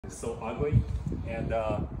It's so ugly. And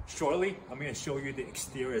shortly, I'm gonna show you the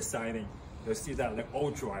exterior siding. You'll see that like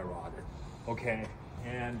all dry rotted, okay?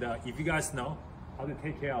 And if you guys know how to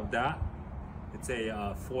take care of that, it's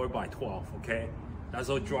a 4x12, okay? That's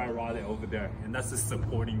all dry rotted over there, and that's the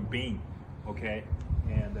supporting beam, okay?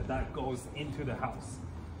 And that goes into the house.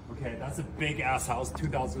 Okay, that's a big ass house,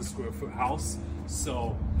 2,000 square foot house.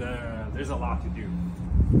 So there's a lot to do.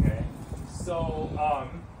 Okay, so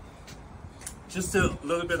just a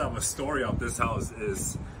little bit of a story of this house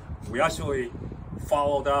is we actually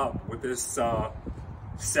followed up with this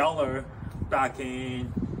seller back in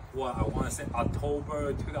what I want to say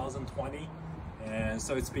October 2020, and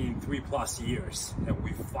so it's been 3+ years, and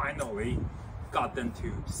we finally got them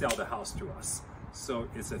to sell the house to us. So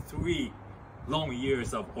it's a 3 long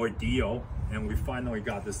years of ordeal, and we finally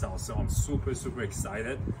got this house. So I'm super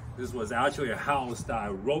excited. This was actually a house that I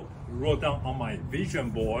wrote down on my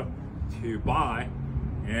vision board to buy,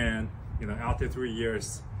 and you know, after 3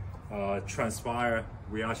 years transpire,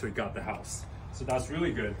 we actually got the house. So that's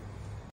really good.